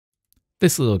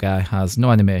This little guy has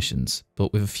no animations,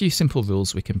 but with a few simple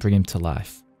rules we can bring him to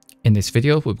life. In this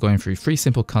video we're going through 3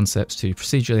 simple concepts to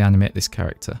procedurally animate this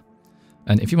character.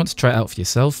 And if you want to try it out for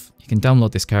yourself, you can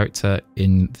download this character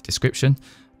in the description.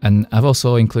 And I've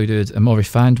also included a more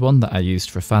refined one that I used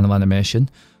for final animation,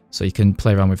 so you can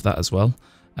play around with that as well.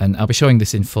 And I'll be showing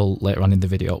this in full later on in the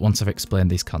video once I've explained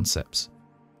these concepts.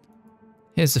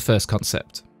 Here's the first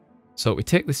concept. So we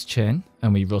take this chain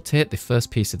and we rotate the first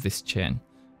piece of this chain,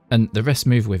 and the rest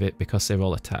move with it because they're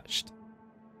all attached.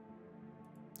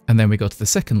 And then we go to the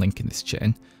second link in this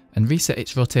chain and reset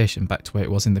its rotation back to where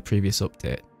it was in the previous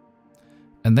update.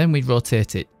 And then we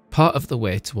rotate it part of the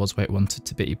way towards where it wanted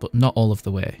to be, but not all of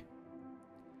the way.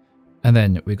 And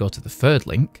then we go to the third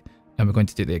link and we're going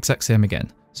to do the exact same again.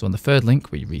 So on the third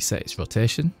link we reset its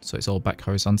rotation, so it's all back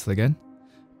horizontal again.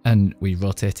 And we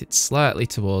rotate it slightly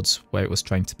towards where it was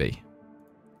trying to be.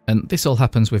 And this all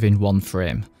happens within one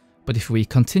frame, but if we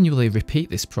continually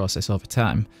repeat this process over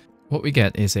time, what we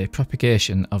get is a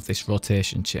propagation of this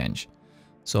rotation change.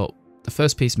 So the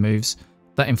first piece moves,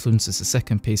 that influences the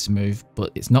second piece to move,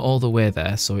 but it's not all the way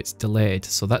there, so it's delayed,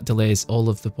 so that delays all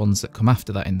of the ones that come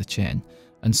after that in the chain,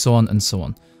 and so on and so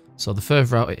on. So the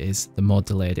further out it is, the more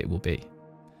delayed it will be.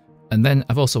 And then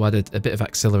I've also added a bit of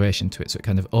acceleration to it, so it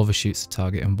kind of overshoots the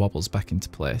target and wobbles back into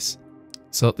place.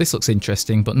 So this looks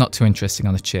interesting, but not too interesting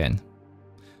on a chain.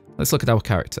 Let's look at our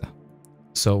character.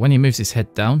 So when he moves his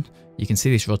head down, you can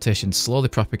see this rotation slowly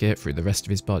propagate through the rest of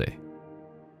his body.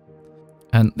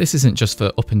 And this isn't just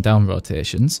for up and down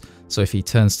rotations, so if he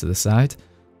turns to the side,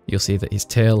 you'll see that his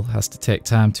tail has to take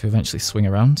time to eventually swing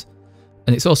around.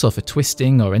 And it's also for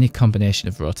twisting or any combination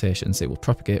of rotations, it will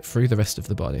propagate through the rest of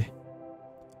the body.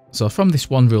 So from this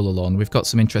one rule alone, we've got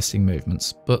some interesting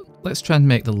movements, but let's try and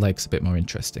make the legs a bit more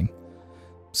interesting.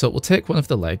 So we'll take one of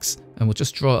the legs and we'll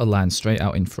just draw a line straight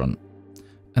out in front,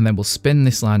 and then we'll spin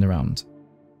this line around.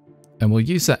 And we'll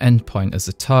use that endpoint as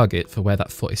the target for where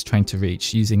that foot is trying to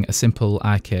reach using a simple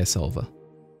IK solver.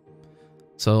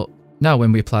 So now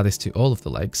when we apply this to all of the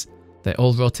legs, they're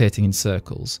all rotating in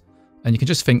circles. And you can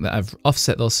just think that I've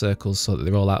offset those circles so that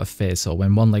they're all out of phase, so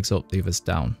when one leg's up, the other's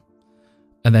down.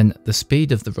 And then the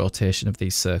speed of the rotation of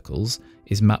these circles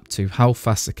is mapped to how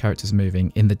fast the character's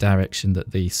moving in the direction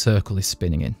that the circle is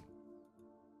spinning in.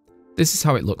 This is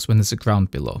how it looks when there's a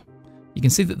ground below. You can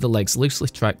see that the legs loosely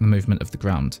track the movement of the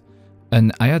ground.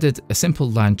 And I added a simple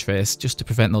line trace just to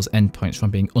prevent those endpoints from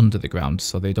being under the ground,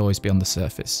 so they'd always be on the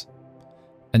surface.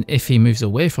 And if he moves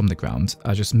away from the ground,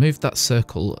 I just moved that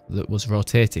circle that was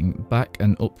rotating back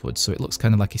and upwards so it looks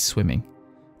kind of like he's swimming,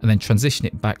 and then transition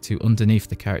it back to underneath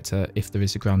the character if there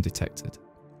is a ground detected.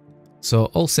 So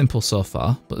all simple so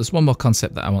far, but there's one more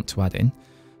concept that I want to add in.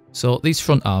 So these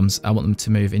front arms, I want them to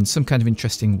move in some kind of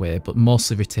interesting way, but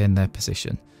mostly retain their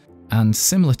position. And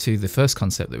similar to the first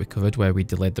concept that we covered where we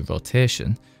delayed the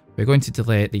rotation, we're going to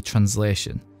delay the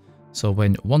translation. So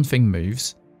when one thing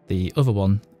moves, the other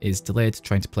one is delayed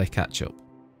trying to play catch up.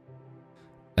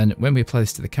 And when we apply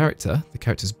this to the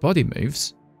character's body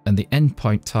moves, and the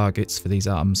endpoint targets for these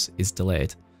arms is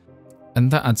delayed. And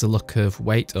that adds a look of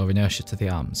weight or inertia to the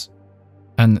arms.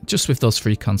 And just with those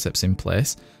 3 concepts in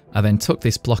place, I then took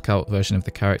this block out version of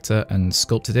the character and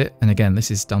sculpted it, and again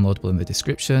this is downloadable in the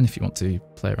description if you want to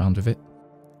play around with it.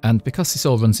 And because this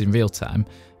all runs in real time,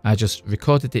 I just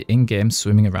recorded it in-game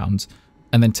swimming around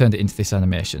and then turned it into this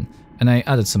animation, and I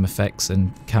added some effects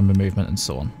and camera movement and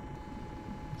so on.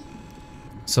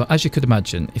 So as you could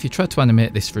imagine, if you tried to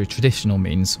animate this through traditional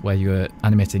means where you were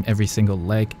animating every single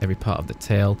leg, every part of the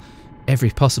tail, every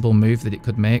possible move that it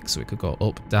could make, so it could go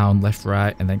up, down, left,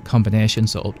 right, and then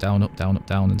combinations, so up, down,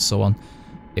 and so on,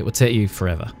 it would take you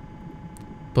forever.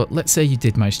 But let's say you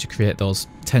did manage to create those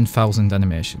 10,000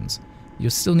 animations.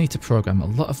 You'll still need to program a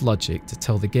lot of logic to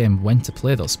tell the game when to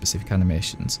play those specific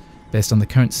animations, based on the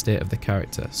current state of the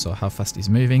character, so how fast he's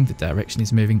moving, the direction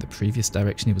he's moving, the previous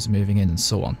direction he was moving in, and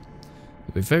so on. It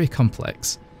would be very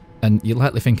complex, and you're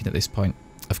likely thinking at this point,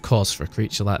 of course for a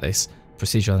creature like this,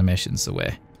 procedural animation's the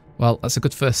way. Well, that's a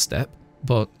good first step,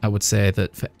 but I would say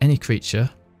that for any creature,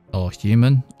 or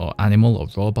human, or animal, or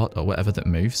robot, or whatever that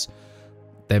moves,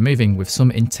 they're moving with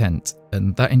some intent,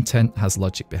 and that intent has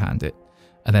logic behind it,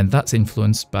 and then that's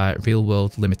influenced by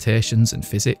real-world limitations and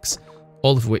physics,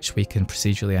 all of which we can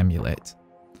procedurally emulate.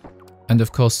 And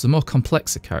of course, the more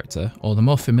complex a character, or the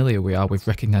more familiar we are with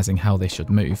recognizing how they should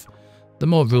move, the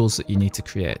more rules that you need to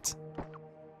create.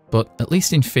 But at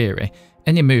least in theory,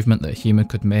 any movement that a human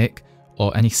could make,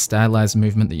 or any stylized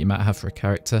movement that you might have for a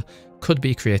character, could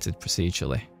be created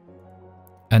procedurally.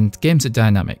 And games are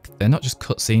dynamic, they're not just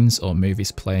cutscenes or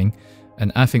movies playing,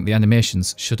 and I think the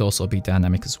animations should also be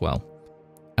dynamic as well.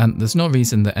 And there's no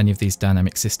reason that any of these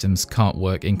dynamic systems can't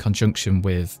work in conjunction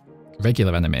with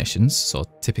regular animations, so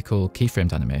typical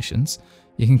keyframed animations.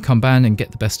 You can combine and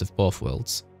get the best of both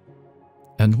worlds.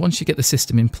 And once you get the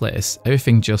system in place,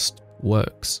 everything just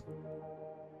works.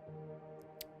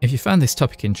 If you found this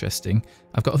topic interesting,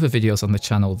 I've got other videos on the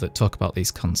channel that talk about these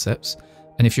concepts,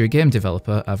 and if you're a game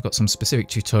developer, I've got some specific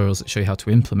tutorials that show you how to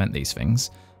implement these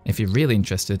things. If you're really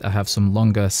interested, I have some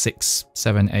longer 6,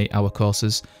 7, 8 hour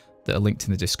courses that are linked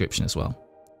in the description as well.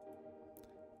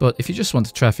 But if you just want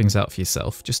to try things out for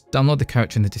yourself, just download the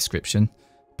character in the description,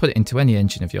 put it into any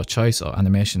engine of your choice or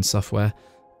animation software,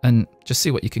 and just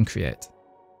see what you can create.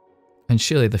 And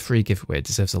surely the free giveaway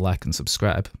deserves a like and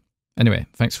subscribe. Anyway,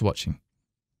 thanks for watching.